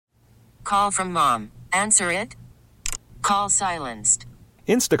Call from mom. Answer it. Call silenced.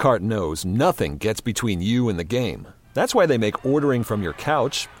 Instacart knows nothing gets between you and the game. That's why they make ordering from your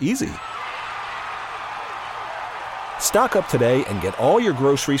couch easy. Stock up today and get all your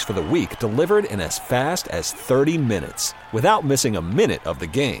groceries for the week delivered in as fast as 30 minutes without missing a minute of the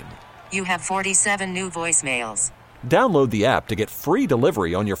game. You have 47 new voicemails. Download the app to get free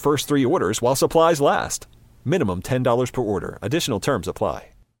delivery on your first 3 orders while supplies last. Minimum $10 per order. Additional terms apply.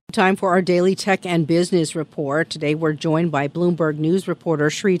 Time for our daily tech and business report. Today we're joined by Bloomberg News reporter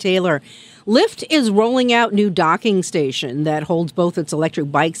Sri Taylor. Lyft is rolling out new docking station that holds both its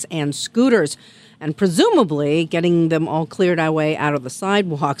electric bikes and scooters, and presumably getting them all cleared away out of the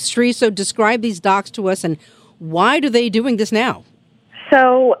sidewalks. Sri, so describe these docks to us, and why are they doing this now?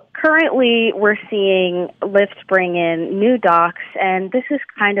 So currently we're seeing Lyft bring in new docks, and this is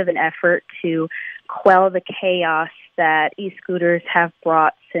kind of an effort to quell the chaos that e-scooters have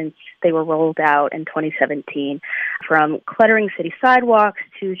brought since they were rolled out in 2017, from cluttering city sidewalks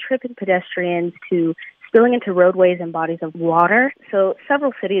to tripping pedestrians to spilling into roadways and bodies of water. So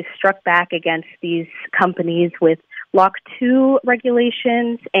several cities struck back against these companies with Block 2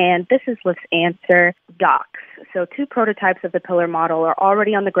 regulations, and this is Lyft's answer: docks. So 2 prototypes of the Pillar model are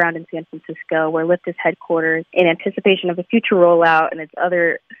already on the ground in San Francisco, where Lyft is headquartered, in anticipation of a future rollout in its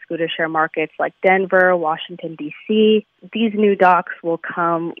other scooter share markets like Denver, Washington, D.C. These new docks will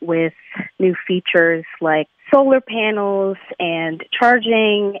come with new features like solar panels and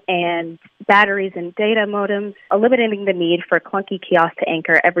charging and batteries and data modems, eliminating the need for clunky kiosks to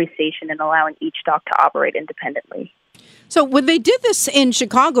anchor every station and allowing each dock to operate independently. So when they did this in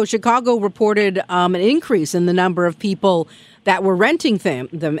Chicago reported an increase in the number of people that were renting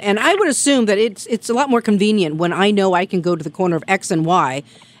them. And I would assume that it's a lot more convenient when I know I can go to the corner of X and Y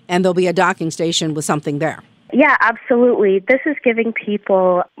and there'll be a docking station with something there. Yeah, absolutely. This is giving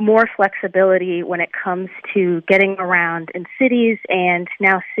people more flexibility when it comes to getting around in cities, and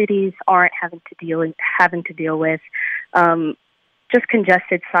now cities aren't having to deal with just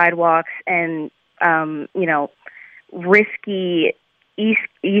congested sidewalks and risky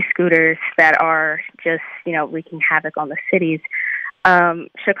e-scooters that are just wreaking havoc on the cities.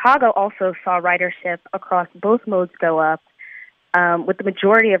 Chicago also saw ridership across both modes go up, with the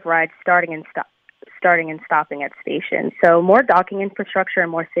majority of rides starting and stopping at stations. So more docking infrastructure in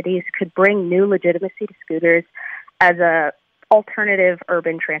more cities could bring new legitimacy to scooters as a alternative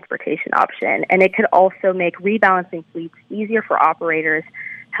urban transportation option. And it could also make rebalancing fleets easier for operators,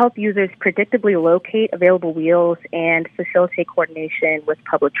 help users predictably locate available wheels, and facilitate coordination with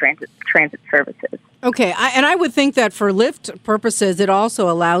public transit services. Okay, and I would think that for Lyft purposes, it also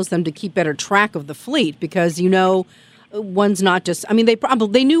allows them to keep better track of the fleet because, one's not just,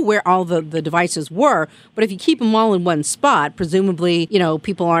 they knew where all the devices were, but if you keep them all in one spot, presumably,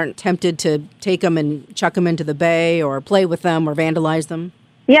 people aren't tempted to take them and chuck them into the bay or play with them or vandalize them.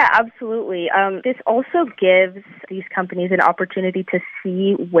 Yeah, absolutely. This also gives these companies an opportunity to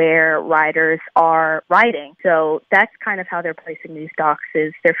see where riders are riding. So that's kind of how they're placing these docks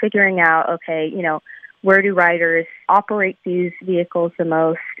is they're figuring out, where do riders operate these vehicles the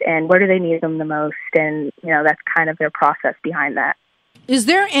most and where do they need them the most? And, that's kind of their process behind that. Is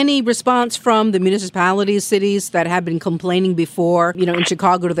there any response from the municipalities, cities that have been complaining before? In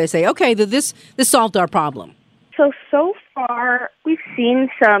Chicago, do they say, okay, this solved our problem? So far, we've seen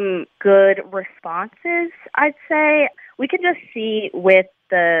some good responses, I'd say. We can just see with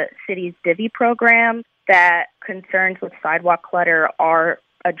the city's Divvy program that concerns with sidewalk clutter are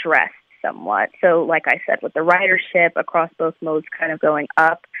addressed somewhat. So like I said, with the ridership across both modes kind of going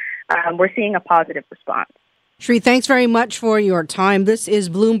up, we're seeing a positive response. Sri, thanks very much for your time. This is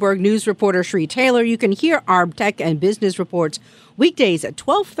Bloomberg News reporter Sri Taylor. You can hear our tech and business reports weekdays at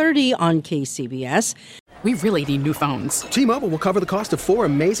 12:30 on KCBS. We really need new phones. T-Mobile will cover the cost of 4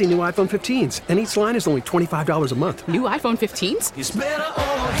 amazing new iPhone 15s, and each line is only $25 a month. New iPhone 15s? It's better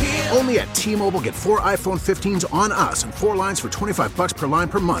over here. Only at T-Mobile, get 4 iPhone 15s on us and 4 lines for $25 per line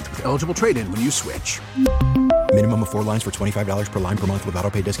per month with eligible trade-in when you switch. Minimum of 4 lines for $25 per line per month with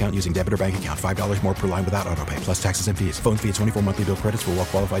autopay discount using debit or bank account. $5 more per line without autopay, plus taxes and fees. Phone fee at 24 monthly bill credits for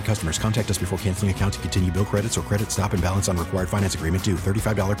well-qualified customers. Contact us before canceling account to continue bill credits or credit stop and balance on required finance agreement due.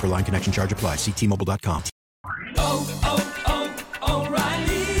 $35 per line connection charge applies. See T-Mobile.com.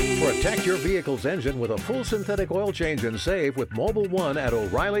 O'Reilly. Protect your vehicle's engine with a full synthetic oil change and save with Mobil 1 at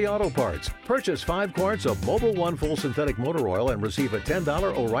O'Reilly Auto Parts. Purchase 5 quarts of Mobil 1 full synthetic motor oil and receive a $10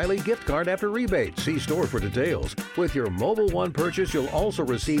 O'Reilly gift card after rebate. See store for details. With your Mobil 1 purchase, you'll also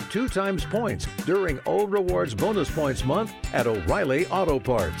receive 2 times points during O Rewards Bonus Points Month at O'Reilly Auto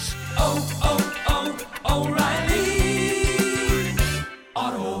Parts. O'Reilly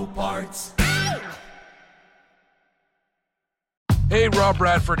Auto Parts. Hey, Rob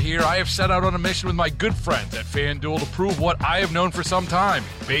Bradford here. I have set out on a mission with my good friends at FanDuel to prove what I have known for some time.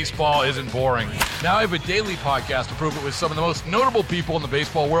 Baseball isn't boring. Now I have a daily podcast to prove it with some of the most notable people in the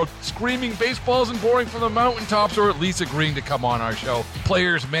baseball world, screaming baseball isn't boring from the mountaintops, or at least agreeing to come on our show.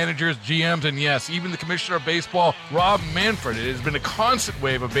 Players, managers, GMs, and yes, even the commissioner of baseball, Rob Manfred. It has been a constant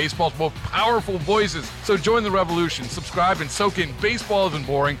wave of baseball's most powerful voices. So join the revolution. Subscribe and soak in Baseball Isn't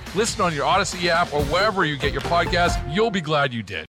Boring. Listen on your Odyssey app or wherever you get your podcasts. You'll be glad you did.